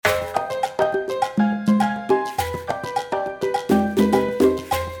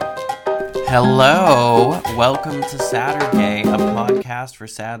Hello, welcome to Saturday, a podcast for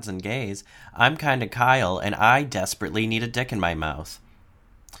sads and gays. I'm kinda Kyle, and I desperately need a dick in my mouth.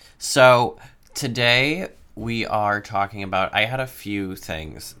 So, today we are talking about, I had a few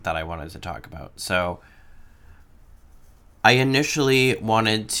things that I wanted to talk about. So, I initially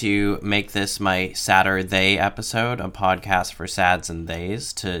wanted to make this my Saturday episode, a podcast for sads and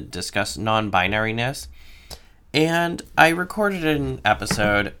theys, to discuss non-binariness. And I recorded an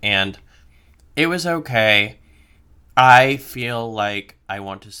episode, and it was okay. I feel like I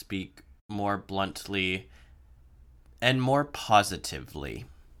want to speak more bluntly and more positively.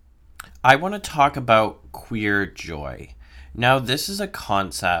 I want to talk about queer joy. Now, this is a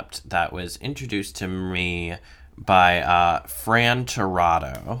concept that was introduced to me by Fran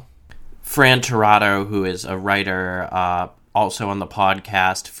Tirado. Fran Tirado, who is a writer also on the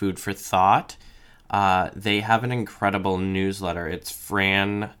podcast Food for Thought. They have an incredible newsletter. It's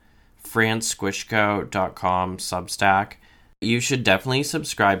fransquishco.com Substack. You should definitely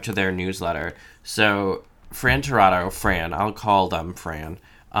subscribe to their newsletter. So, Fran Tirado, Fran, I'll call them Fran.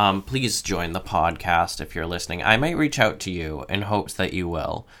 Please join the podcast if you're listening. I might reach out to you in hopes that you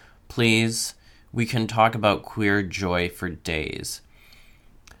will. Please, we can talk about queer joy for days.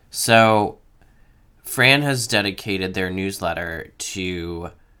 So, Fran has dedicated their newsletter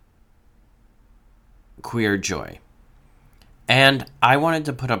to queer joy. And I wanted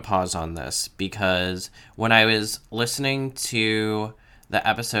to put a pause on this because when I was listening to the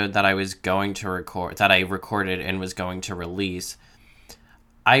episode that I was going to record, that I recorded and was going to release,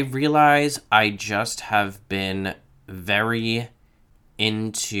 I realized I just have been very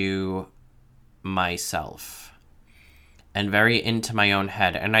into myself and very into my own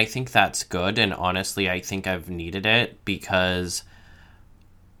head. And I think that's good. And honestly, I think I've needed it because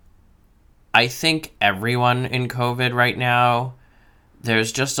I think everyone in COVID right now,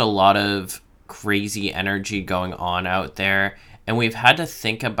 there's just a lot of crazy energy going on out there. And we've had to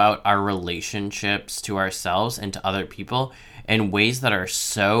think about our relationships to ourselves and to other people in ways that are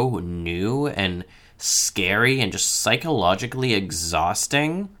so new and scary and just psychologically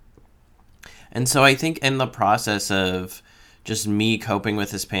exhausting. And so I think in the process of just me coping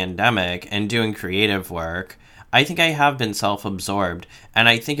with this pandemic and doing creative work, I think I have been self-absorbed, and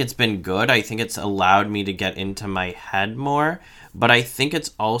I think it's been good. I think it's allowed me to get into my head more, but I think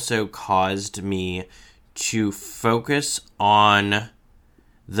it's also caused me to focus on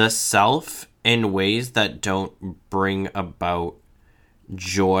the self in ways that don't bring about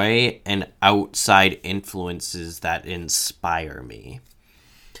joy and outside influences that inspire me.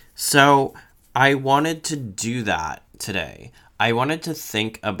 So I wanted to do that today. I wanted to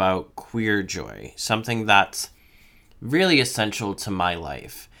think about queer joy, something that's really essential to my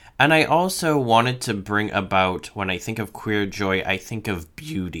life. And I also wanted to bring about, when I think of queer joy, I think of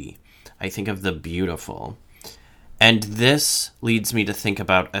beauty. I think of the beautiful. And this leads me to think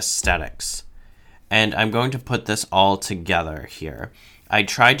about aesthetics. And I'm going to put this all together here. I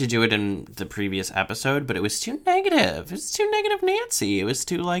tried to do it in the previous episode, but it was too negative. It's too negative, Nancy. It was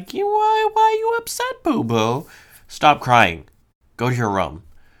too like, why are you upset, boo-boo? Stop crying. Go to your room.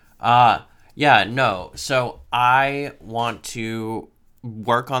 So I want to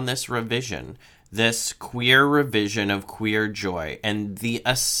work on this revision, this queer revision of queer joy and the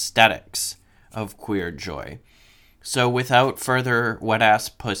aesthetics of queer joy. So without further wet-ass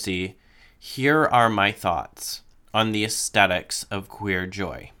pussy, here are my thoughts on the aesthetics of queer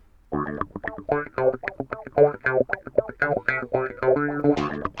joy.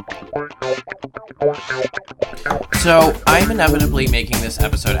 So, I'm inevitably making this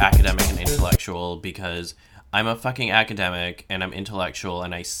episode academic and intellectual because I'm a fucking academic and I'm intellectual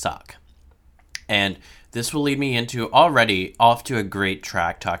and I suck. And this will lead me into already off to a great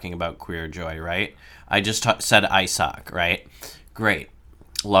track talking about queer joy, right? I just said I suck, right? Great.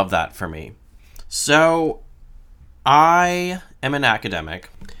 Love that for me. So, I am an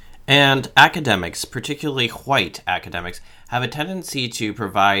academic, and academics, particularly white academics, have a tendency to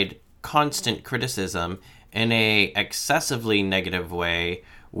provide constant criticism in a excessively negative way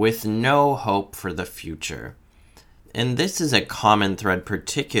with no hope for the future. And this is a common thread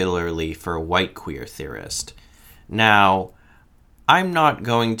particularly for white queer theorists. Now, I'm not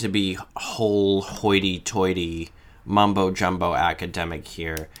going to be whole hoity-toity mumbo-jumbo academic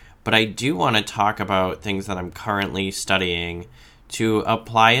here, but I do want to talk about things that I'm currently studying to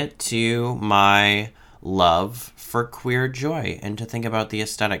apply it to my love for queer joy and to think about the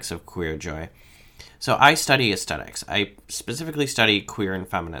aesthetics of queer joy. So I study aesthetics. I specifically study queer and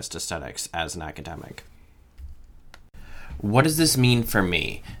feminist aesthetics as an academic. What does this mean for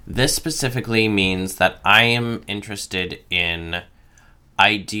me? This specifically means that I am interested in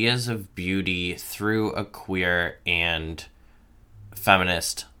ideas of beauty through a queer and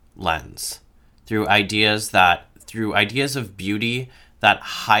feminist lens, through ideas of beauty that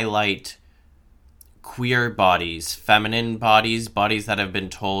highlight queer bodies, feminine bodies, bodies that have been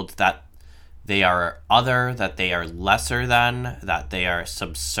told that they are other, that they are lesser than, that they are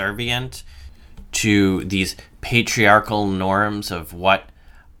subservient to these patriarchal norms of what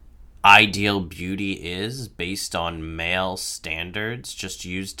ideal beauty is based on male standards, just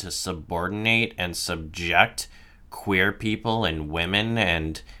used to subordinate and subject queer people and women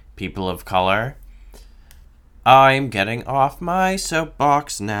and people of color. I'm getting off my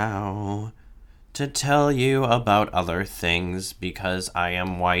soapbox now to tell you about other things because I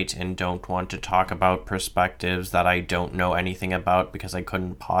am white and don't want to talk about perspectives that I don't know anything about because I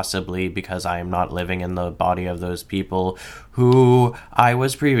couldn't possibly, because I am not living in the body of those people who I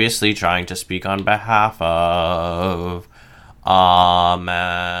was previously trying to speak on behalf of. Amen.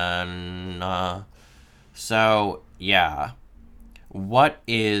 So, yeah. What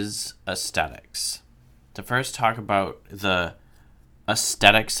is aesthetics? To first talk about the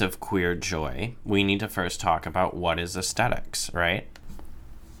aesthetics of queer joy, we need to first talk about what is aesthetics, right?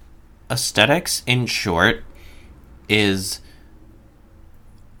 Aesthetics, in short, is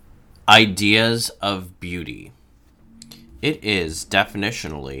ideas of beauty. It is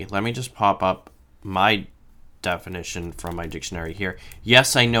definitionally, let me just pop up my definition from my dictionary here.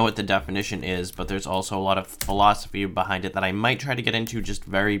 Yes, I know what the definition is, but there's also a lot of philosophy behind it that I might try to get into just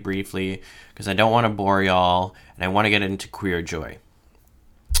very briefly because I don't want to bore y'all and I want to get into queer joy.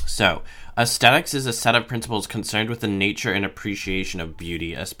 So, aesthetics is a set of principles concerned with the nature and appreciation of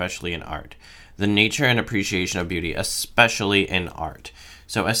beauty, especially in art. The nature and appreciation of beauty, especially in art.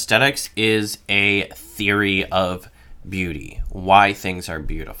 So, aesthetics is a theory of beauty, why things are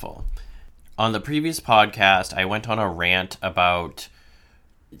beautiful. On the previous podcast, I went on a rant about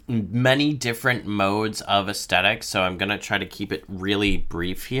many different modes of aesthetics, so I'm going to try to keep it really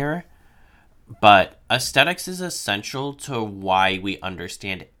brief here. But aesthetics is essential to why we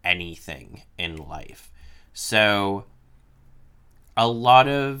understand anything in life. So, a lot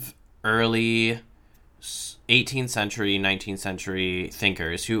of early 18th century, 19th century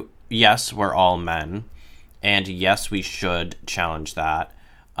thinkers who, yes, were all men, and yes, we should challenge that,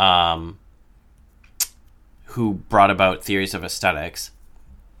 who brought about theories of aesthetics,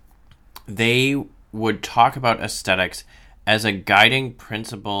 they would talk about aesthetics as a guiding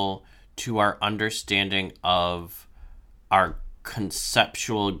principle to our understanding of our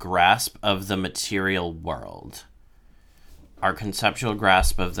conceptual grasp of the material world.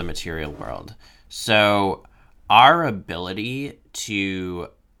 So our ability to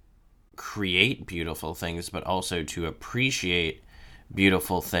create beautiful things, but also to appreciate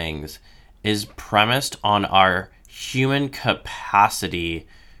beautiful things, is premised on our human capacity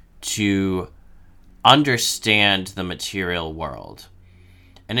to understand the material world.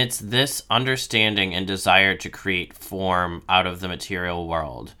 And it's this understanding and desire to create form out of the material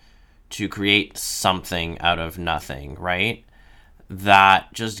world, to create something out of nothing, right?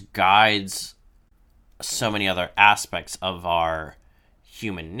 That just guides so many other aspects of our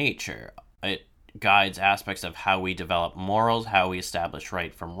human nature. It guides aspects of how we develop morals, how we establish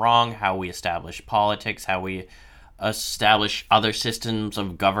right from wrong, how we establish politics, how we establish other systems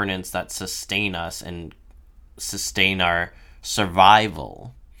of governance that sustain us and sustain our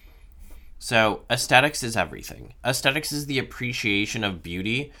survival. So aesthetics is everything. Aesthetics is the appreciation of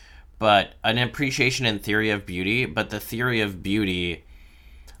beauty, but an appreciation and theory of beauty, but the theory of beauty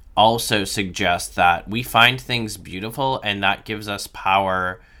also suggests that we find things beautiful and that gives us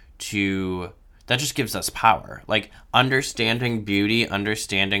power that just gives us power. Like understanding beauty,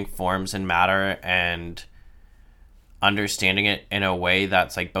 understanding forms and matter, and understanding it in a way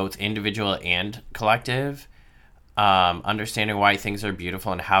that's like both individual and collective. Understanding why things are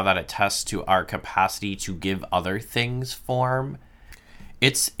beautiful and how that attests to our capacity to give other things form.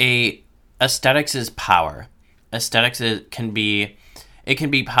 Aesthetics is power. Can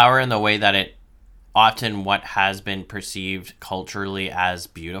be power in the way that it often what has been perceived culturally as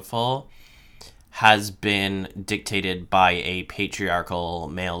beautiful has been dictated by a patriarchal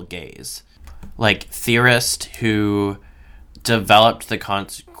male gaze. Like theorists who developed the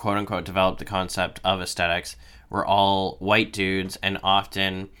quote-unquote developed the concept of aesthetics were all white dudes, and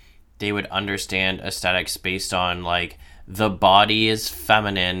often they would understand aesthetics based on like the body is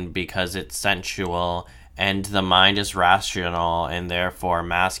feminine because it's sensual and the mind is rational and therefore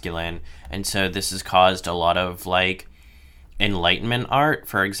masculine. And so this has caused a lot of like Enlightenment art,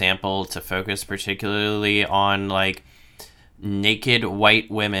 for example, to focus particularly on like naked white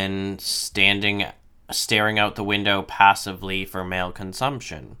women standing staring out the window passively for male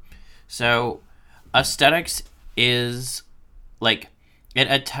consumption. So aesthetics is like, it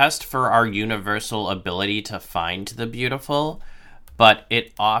attests for our universal ability to find the beautiful, but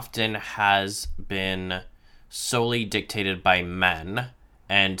it often has been solely dictated by men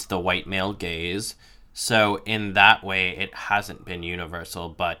and the white male gaze. So in that way, it hasn't been universal,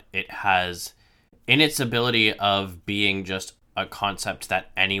 but it has, in its ability of being just a concept that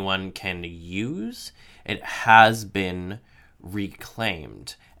anyone can use, it has been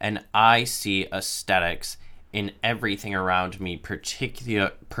reclaimed. And I see aesthetics in everything around me,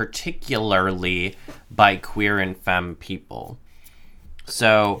 particularly by queer and femme people.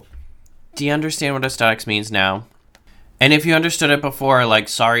 So, do you understand what aesthetics means now? And if you understood it before, like,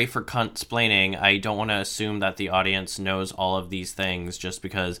 sorry for cunt-splaining. I don't want to assume that the audience knows all of these things just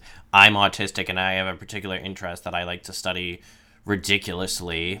because I'm autistic and I have a particular interest that I like to study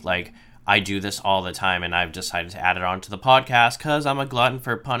ridiculously. Like, I do this all the time, and I've decided to add it onto the podcast because I'm a glutton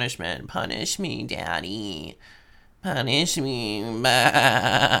for punishment. Punish me, Daddy. Punish me.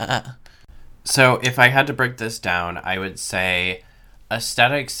 Bah. So if I had to break this down, I would say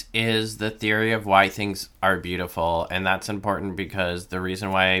aesthetics is the theory of why things are beautiful, and that's important because the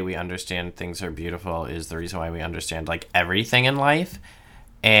reason why we understand things are beautiful is the reason why we understand, like, everything in life.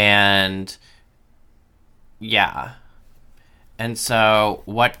 And yeah. And so,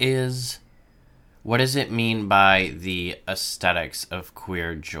 what does it mean by the aesthetics of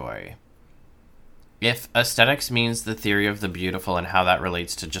queer joy? If aesthetics means the theory of the beautiful and how that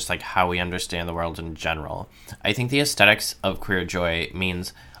relates to just, like, how we understand the world in general, I think the aesthetics of queer joy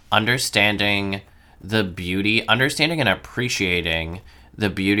means understanding the beauty, understanding and appreciating the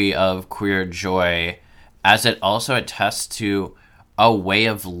beauty of queer joy, as it also attests to a way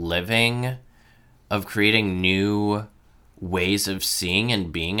of living, of creating new ways of seeing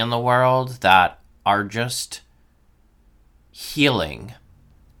and being in the world that are just healing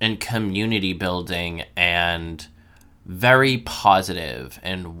and community building and very positive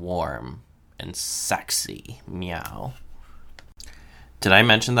and warm and sexy. Meow. Did I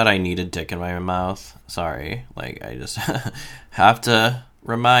mention that I need a dick in my mouth? Sorry. Like, I just have to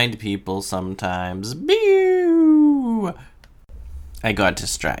remind people sometimes. Boo! I got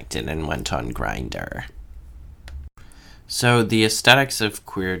distracted and went on Grindr. So, the aesthetics of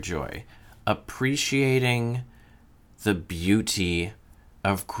queer joy. Appreciating the beauty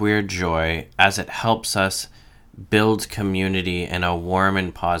of queer joy as it helps us build community in a warm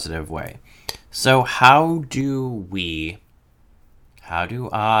and positive way. So how do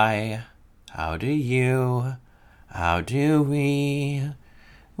I, how do you, how do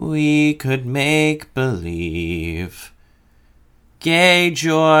we could make believe gay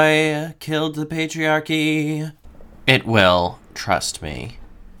joy killed the patriarchy? It will, trust me.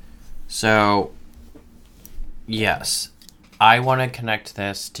 So, yes, I want to connect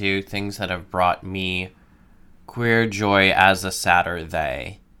this to things that have brought me queer joy as a sadder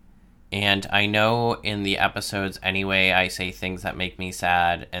they. And I know in the episodes anyway, I say things that make me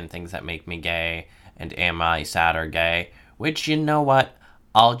sad and things that make me gay, and am I sad or gay? Which, you know what,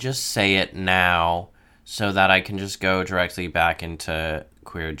 I'll just say it now so that I can just go directly back into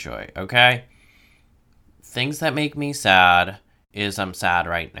queer joy, okay? Things that make me sad is I'm sad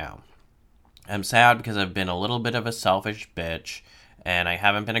right now. I'm sad because I've been a little bit of a selfish bitch, and I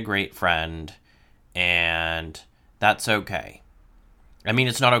haven't been a great friend, and that's okay. I mean,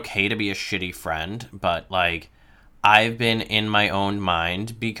 it's not okay to be a shitty friend, but, like, I've been in my own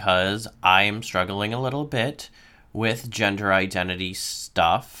mind because I am struggling a little bit with gender identity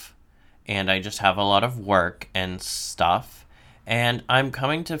stuff, and I just have a lot of work and stuff, and I'm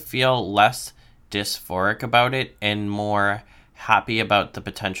coming to feel less dysphoric about it and more happy about the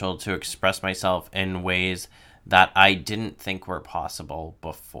potential to express myself in ways that I didn't think were possible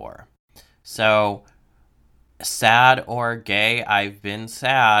before. So, sad or gay, I've been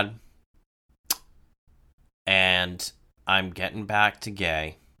sad, and I'm getting back to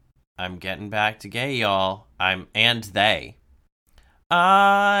gay. I'm getting back to gay, y'all. And they.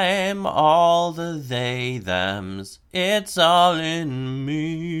 I'm all the they, thems. It's all in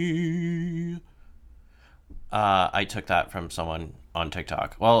me. I took that from someone on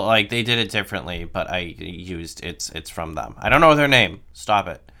TikTok. Well, like, they did it differently, but I used it's from them. I don't know their name. Stop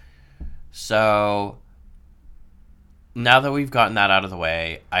it. So, now that we've gotten that out of the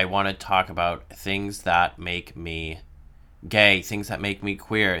way, I want to talk about things that make me gay, things that make me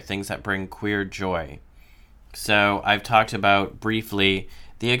queer, things that bring queer joy. So, I've talked about briefly,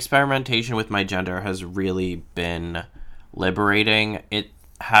 the experimentation with my gender has really been liberating. It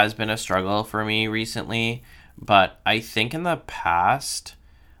has been a struggle for me recently, but I think in the past,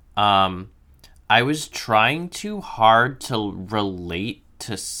 I I was trying too hard to relate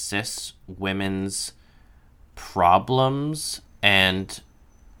to cis women's problems and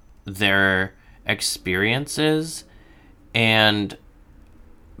their experiences, and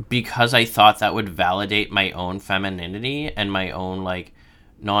because I thought that would validate my own femininity and my own like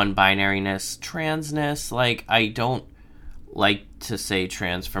non-binariness, transness. Like, I don't like to say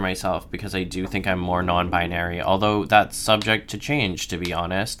trans for myself because I do think I'm more non-binary, although that's subject to change, to be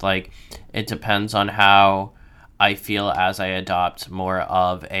honest. Like, it depends on how I feel as I adopt more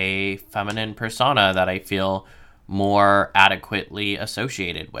of a feminine persona that I feel more adequately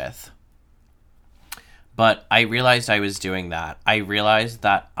associated with. But I realized I was doing that. I realized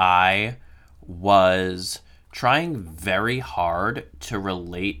that I was trying very hard to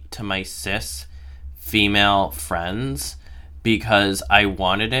relate to my cis female friends because I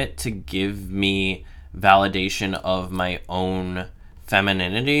wanted it to give me validation of my own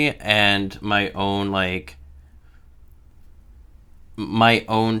femininity and my own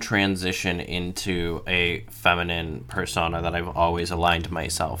transition into a feminine persona that I've always aligned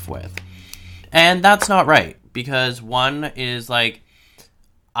myself with. And that's not right, because one is like,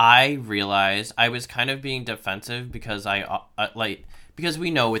 I realized I was kind of being defensive because because we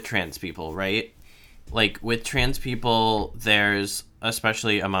know with trans people, right? Like, with trans people, there's,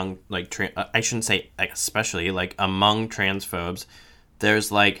 especially among like I shouldn't say especially, like among transphobes,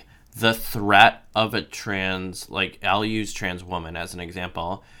 there's like the threat of a trans, like, I'll use trans woman as an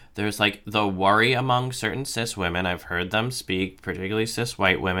example. There's like the worry among certain cis women. I've heard them speak, particularly cis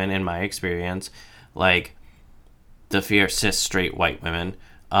white women in my experience, like the fear, cis straight white women.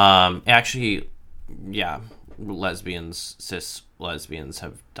 Actually, yeah, cis lesbians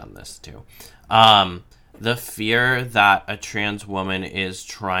have done this too. The fear that a trans woman is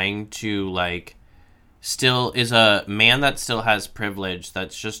trying to like, still is a man that still has privilege,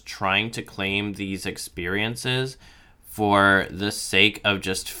 that's just trying to claim these experiences for the sake of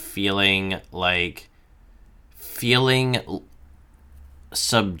just feeling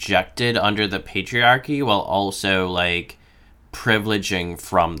subjected under the patriarchy while also like privileging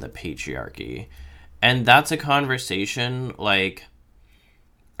from the patriarchy. And that's a conversation like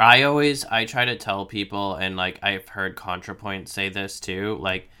I try to tell people, and like I've heard ContraPoint say this too,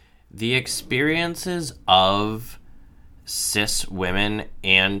 like the experiences of cis women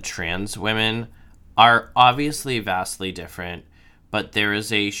and trans women are obviously vastly different, but there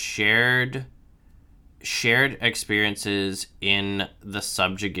is a shared experiences in the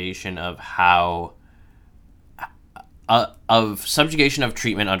subjugation of how of subjugation of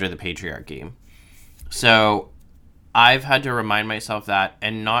treatment under the patriarchy. So I've had to remind myself that,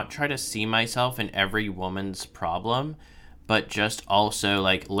 and not try to see myself in every woman's problem, but just also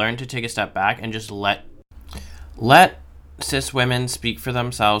like learn to take a step back and just let cis women speak for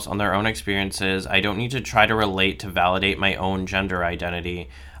themselves on their own experiences. I don't need to try to relate to validate my own gender identity.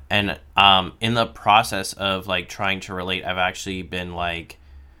 And in the process of like trying to relate, I've actually been like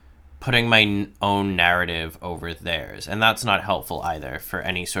putting my own narrative over theirs, and that's not helpful either for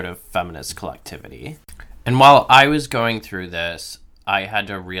any sort of feminist collectivity. And while I was going through this, I had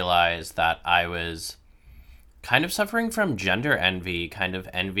to realize that I was kind of suffering from gender envy, kind of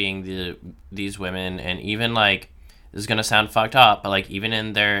envying these women, and even like, this is gonna sound fucked up, but like even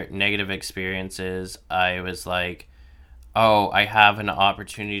in their negative experiences, I was like, oh, I have an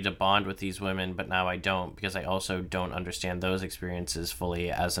opportunity to bond with these women, but now I don't, because I also don't understand those experiences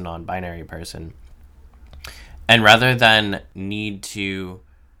fully as a non-binary person. And rather than need to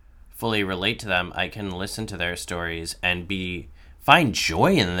fully relate to them, I can listen to their stories and find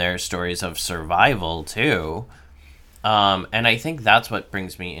joy in their stories of survival too. And I think that's what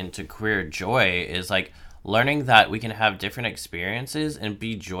brings me into queer joy, is like learning that we can have different experiences and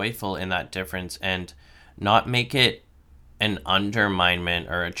be joyful in that difference, and not make it an underminement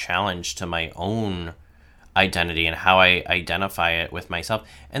or a challenge to my own identity and how I identify it with myself.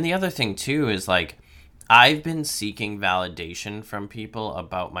 And the other thing too is like, I've been seeking validation from people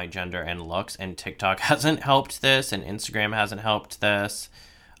about my gender and looks, and TikTok hasn't helped this, and Instagram hasn't helped this.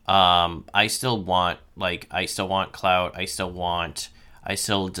 I still want clout. I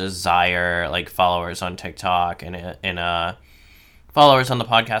still desire like followers on TikTok and followers on the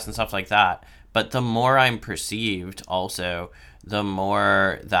podcast and stuff like that. But the more I'm perceived, also, the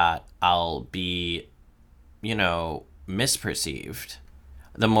more that I'll be, misperceived.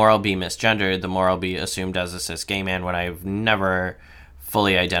 The more I'll be misgendered, the more I'll be assumed as a cis gay man when I've never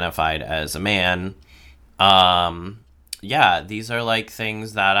fully identified as a man. These are like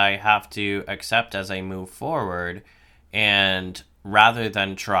things that I have to accept as I move forward. And rather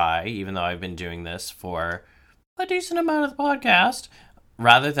than try, even though I've been doing this for a decent amount of the podcast,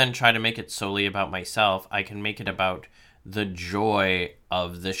 rather than try to make it solely about myself, I can make it about the joy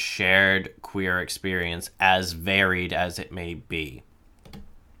of the shared queer experience, as varied as it may be.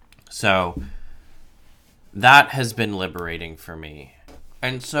 So that has been liberating for me.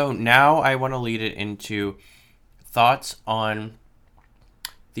 And so now I want to lead it into thoughts on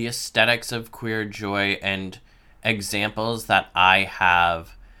the aesthetics of queer joy and examples that I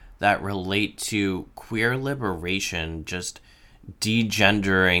have that relate to queer liberation, just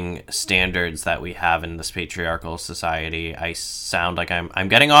degendering standards that we have in this patriarchal society. I sound like I'm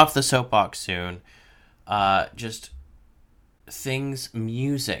getting off the soapbox soon. Just things,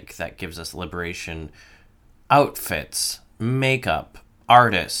 music that gives us liberation, outfits, makeup,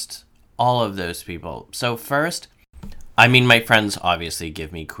 artists, all of those people. So first, I mean, my friends obviously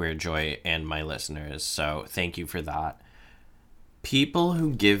give me queer joy, and my listeners, so thank you for that. People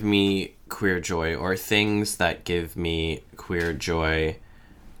who give me queer joy, or things that give me queer joy,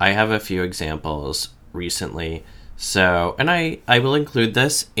 I have a few examples recently. So, and I will include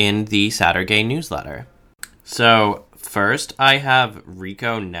this in the Saturday newsletter. So, first, I have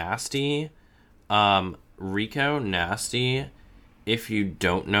Rico Nasty. Rico Nasty, if you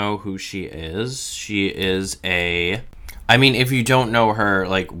don't know who she is if you don't know her,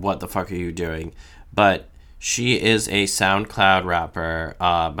 like, what the fuck are you doing? But she is a SoundCloud rapper,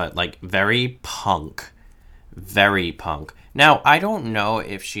 but, like, very punk. Very punk. Now, I don't know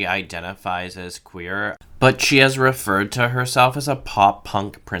if she identifies as queer, but she has referred to herself as a pop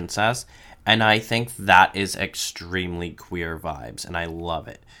punk princess, and I think that is extremely queer vibes, and I love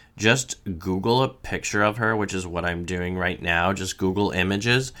it. Just Google a picture of her, which is what I'm doing right now. Just Google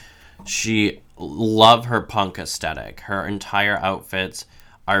images. She love her punk aesthetic. Her entire outfits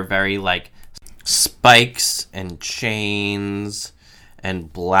are very, like, spikes and chains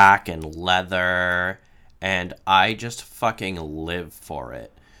and black and leather, and I just fucking live for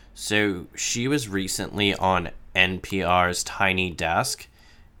it. So she was recently on NPR's Tiny Desk,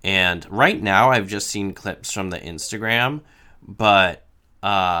 and right now I've just seen clips from the Instagram, but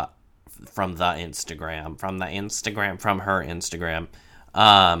from her Instagram,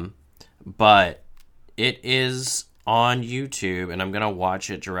 but it is on YouTube, and I'm gonna watch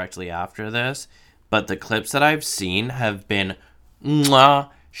it directly after this. But the clips that I've seen have been mwah,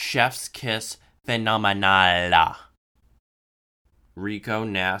 chef's kiss phenomenal. Rico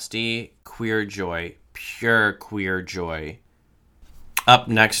Nasty, queer joy, pure queer joy. Up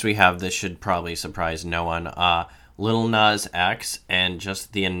next we have, this should probably surprise no one, Lil Nas X, and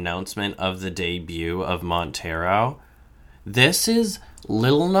just the announcement of the debut of Montero.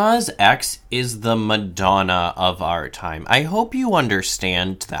 Lil Nas X is the Madonna of our time. I hope you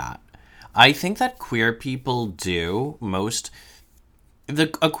understand that. I think that queer people do.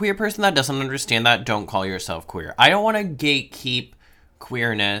 A queer person that doesn't understand that, don't call yourself queer. I don't want to gatekeep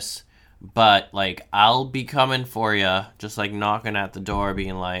queerness, but, like, I'll be coming for ya, just, like, knocking at the door,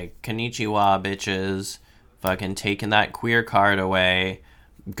 being like, konnichiwa, bitches, fucking taking that queer card away,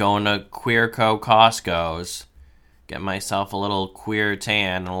 going to Queerco Costco's, get myself a little queer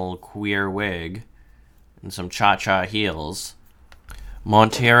tan, a little queer wig, and some cha-cha heels.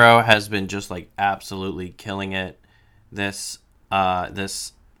 Montero has been just, like, absolutely killing it this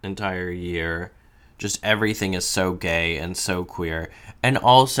entire year. Just everything is so gay and so queer. And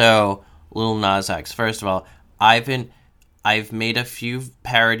also, Lil Nas X. First of all, I've made a few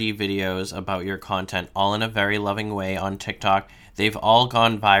parody videos about your content, all in a very loving way, on TikTok. They've all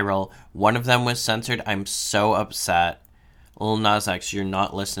gone viral. One of them was censored. I'm so upset. Lil Nas X, you're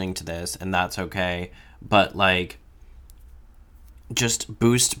not listening to this, and that's okay. But, like, just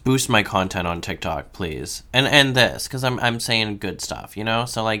boost my content on TikTok, please. And this, because I'm saying good stuff, you know?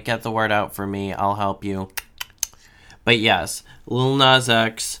 So, like, get the word out for me. I'll help you. But yes, Lil Nas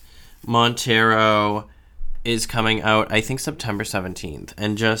X, Montero is coming out, I think, September 17th.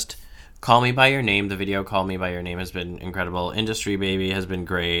 And just Call Me By Your Name, the video Call Me By Your Name has been incredible. Industry Baby has been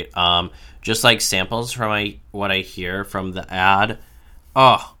great. Just, like, samples from what I hear from the ad.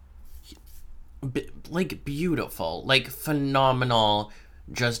 Oh, like, beautiful, like, phenomenal,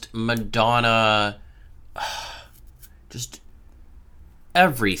 just Madonna, just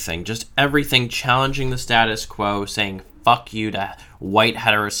everything challenging the status quo, saying fuck you to white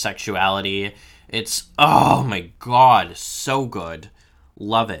heterosexuality. It's, oh my god, so good.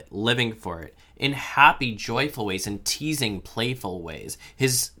 Love it, living for it, in happy, joyful ways, and teasing, playful ways.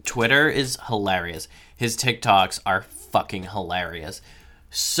 His Twitter is hilarious. His TikToks are fucking hilarious.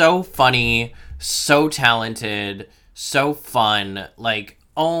 So funny, so talented, so fun. Like,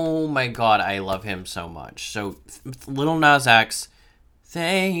 oh my god, I love him so much. So, Lil Nas X,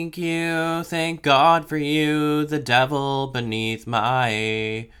 Thank God for you, the devil beneath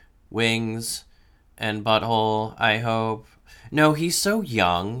my wings and butthole, I hope. No, he's so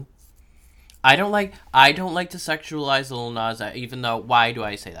young. I don't like to sexualize Lil Nas, even though, why do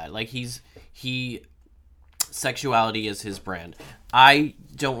I say that? Like, he sexuality is his brand. I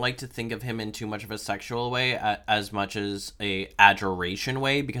don't like to think of him in too much of a sexual way, as much as a adoration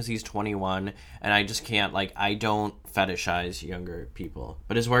way, because he's 21 and I just can't, like, I don't fetishize younger people.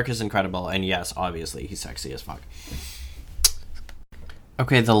 But his work is incredible, and yes, obviously he's sexy as fuck.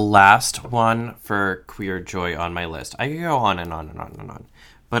 Okay, the last one for Queer Joy on my list. I could go on and on and on and on,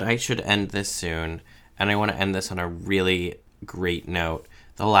 but I should end this soon, and I want to end this on a really great note.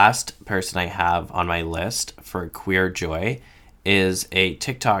 The last person I have on my list for Queer Joy is a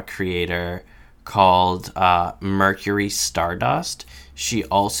TikTok creator called Mercury Stardust. She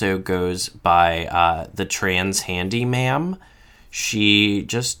also goes by the Trans Handy Ma'am. She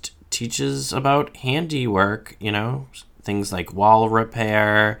just teaches about handiwork, things like wall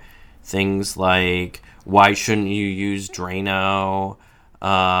repair, things like why shouldn't you use Drano,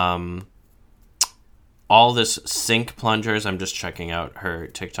 all this sink plungers. I'm just checking out her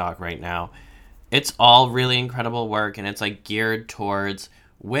TikTok right now. It's all really incredible work, and it's like geared towards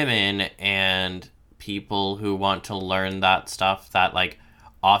women and people who want to learn that stuff that like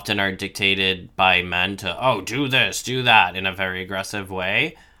often are dictated by men to, do this, do that in a very aggressive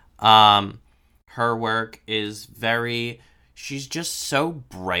way. Her work is she's just so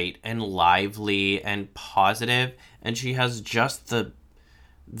bright and lively and positive, and she has just the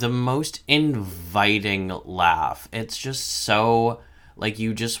most inviting laugh. It's just so, like,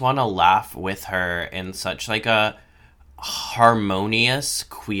 you just want to laugh with her in such, like, a harmonious,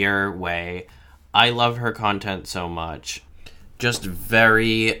 queer way. I love her content so much. Just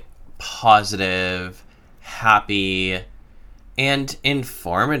very positive, happy, and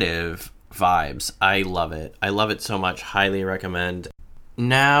informative vibes. I love it. I love it so much. Highly recommend.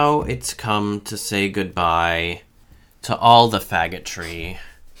 Now it's come to say goodbye to all the faggotry.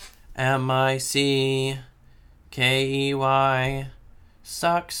 MICKEY,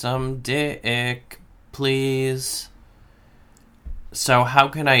 suck some dick, please. So how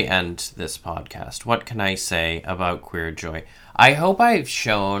can I end this podcast? What can I say about Queer Joy? I hope I've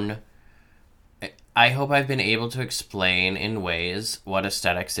been able to explain in ways what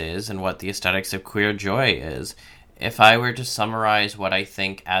aesthetics is and what the aesthetics of Queer Joy is. If I were to summarize what I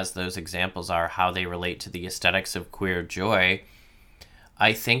think as those examples are, how they relate to the aesthetics of Queer Joy,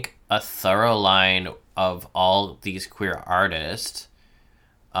 I think a thorough line of all these queer artists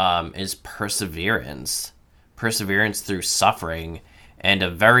is perseverance. Perseverance through suffering, and a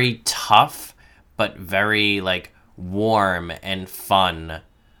very tough but very, like, warm and fun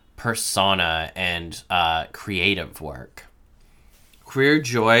persona and creative work. Queer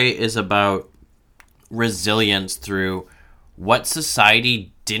Joy is about resilience through what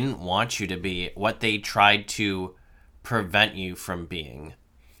society didn't want you to be, what they tried to prevent you from being.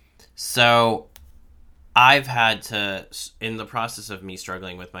 So I've had to, in the process of me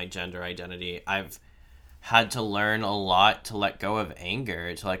struggling with my gender identity, I've had to learn a lot to let go of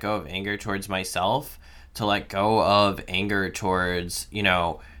anger, towards myself, to let go of anger towards,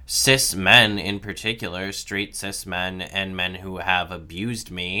 cis men in particular, straight cis men and men who have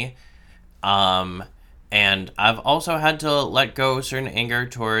abused me. And I've also had to let go certain anger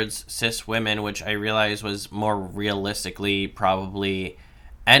towards cis women, which I realized was more realistically probably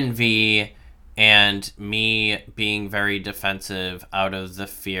envy and me being very defensive out of the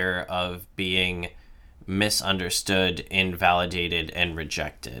fear of being misunderstood, invalidated, and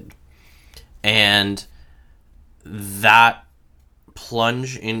rejected. And that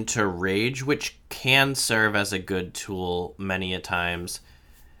plunge into rage, which can serve as a good tool many a times,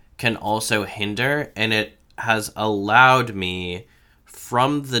 can also hinder, and it has allowed me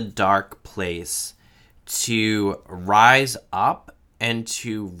from the dark place to rise up and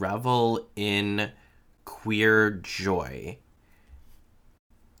to revel in queer joy.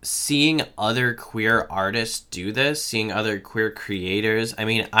 Seeing other queer artists do this, seeing other queer creators. I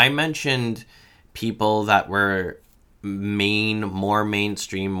mean, I mentioned people that were more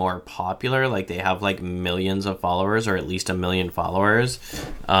mainstream, more popular, like they have like millions of followers, or at least 1 million followers,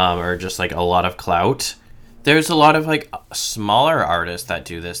 or just like a lot of clout. There's a lot of like smaller artists that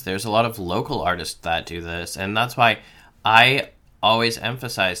do this. There's a lot of local artists that do this, and that's why I always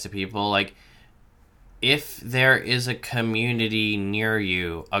emphasize to people, like, if there is a community near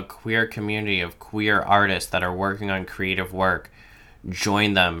you, a queer community of queer artists that are working on creative work,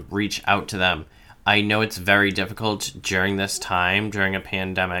 join them, reach out to them. I know it's very difficult during this time, during a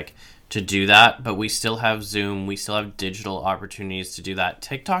pandemic, to do that, but we still have Zoom. We still have digital opportunities to do that.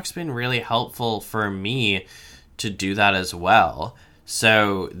 TikTok's been really helpful for me to do that as well.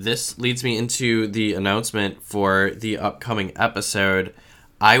 So this leads me into the announcement for the upcoming episode.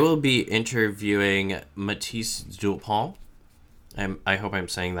 I will be interviewing Mathilde Dupont. I hope I'm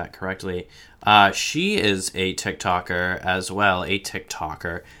saying that correctly. She is a TikToker as well, a TikTok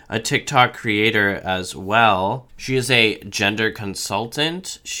creator as well. She is a gender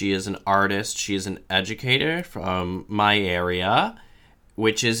consultant. She is an artist. She is an educator from my area,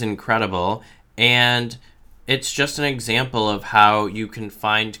 which is incredible. And it's just an example of how you can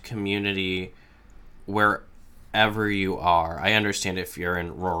find community wherever you are. I understand if you're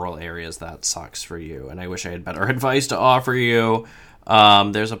in rural areas, that sucks for you, and I wish I had better advice to offer you.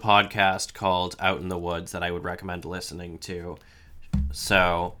 There's a podcast called Out in the Woods that I would recommend listening to.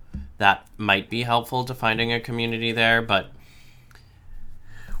 So that might be helpful to finding a community there, but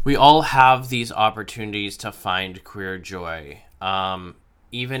we all have these opportunities to find queer joy.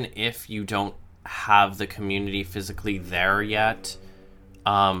 Even if you don't have the community physically there yet,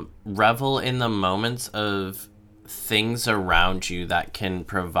 revel in the moments of things around you that can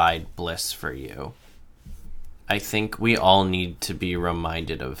provide bliss for you. I think we all need to be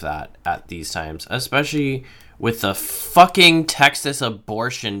reminded of that at these times, especially with the fucking Texas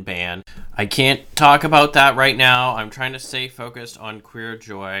abortion ban. I can't talk about that right now. I'm trying to stay focused on queer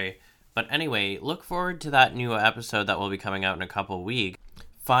joy. But anyway, look forward to that new episode that will be coming out in a couple weeks.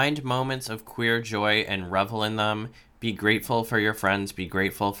 Find moments of queer joy and revel in them. Be grateful for your friends. Be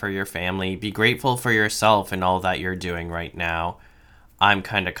grateful for your family. Be grateful for yourself and all that you're doing right now. I'm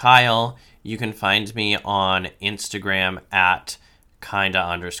Kinda Kyle. You can find me on Instagram at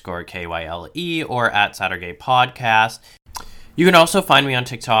kinda_KYLE or at Saturday Podcast. You can also find me on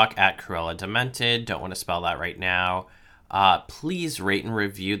TikTok at Cruella Demented. Don't want to spell that right now. Please rate and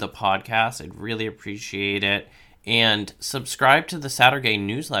review the podcast. I'd really appreciate it. And subscribe to the Saturday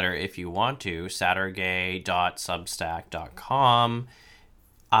newsletter if you want to, saturday.substack.com.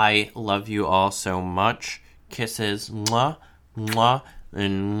 I love you all so much. Kisses, mwah, mwah,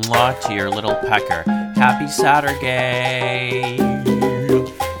 and mwah to your little pecker. Happy Saturday!